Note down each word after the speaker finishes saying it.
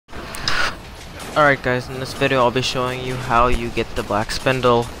Alright guys, in this video I'll be showing you how you get the black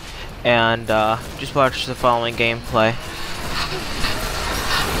spindle, and just watch the following gameplay.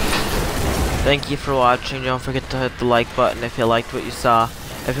 Thank you for watching. Don't forget to hit the like button if you liked what you saw.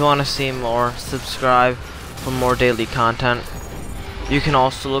 If you want to see more, subscribe for more daily content. You can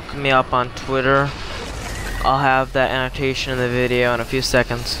also look me up on Twitter. I'll have that annotation in the video in a few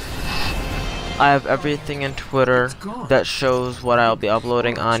seconds. I have everything in Twitter that shows what I'll be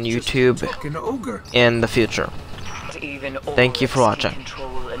uploading on YouTube in the future. Thank you for watching.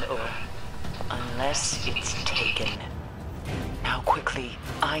 Unless it's taken. Now quickly,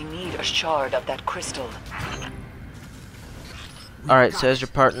 I need a shard of that crystal. Alright, so as your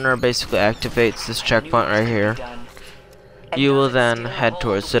partner basically activates this checkpoint right here, you will then head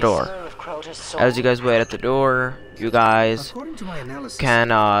towards the door. As you guys wait at the door, you guys can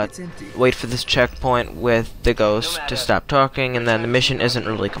wait for this checkpoint with the ghost to stop talking, and then the mission isn't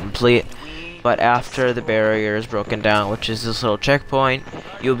really complete. But after the barrier is broken down, which is this little checkpoint,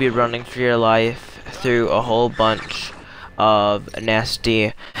 you'll be running for your life through a whole bunch of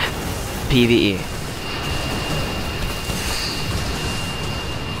nasty PvE.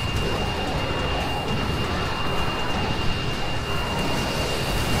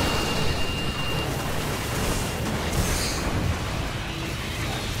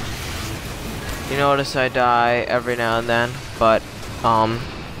 You notice I die every now and then, but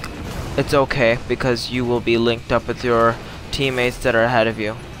it's okay because you will be linked up with your teammates that are ahead of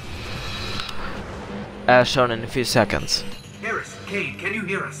you, as shown in a few seconds. Eris, Cade, can you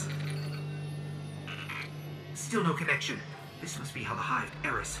hear us? Still no connection. This must be how the Hive,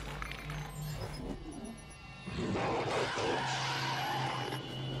 Eris.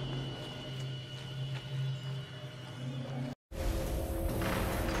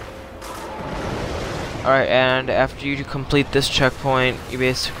 Alright, and after you complete this checkpoint, you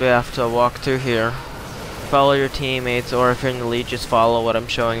basically have to walk through here, follow your teammates, or if you're in the lead, just follow what I'm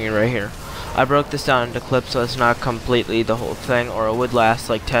showing you right here. I broke this down into clips so it's not completely the whole thing, or it would last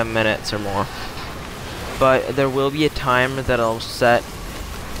like 10 minutes or more. But there will be a timer that'll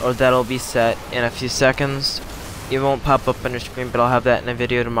be set in a few seconds. It won't pop up on your screen, but I'll have that in a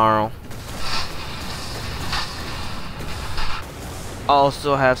video tomorrow. I'll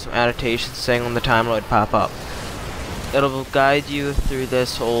also have some annotations saying when the timer would pop up. It'll guide you through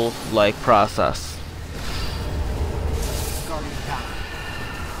this whole process.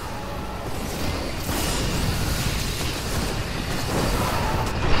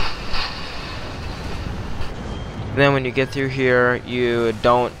 Then when you get through here, you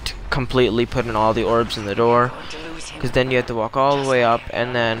don't completely put in all the orbs in the door, because then you have to walk all the way up,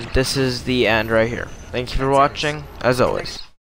 and then this is the end right here. Thank you for watching, as always.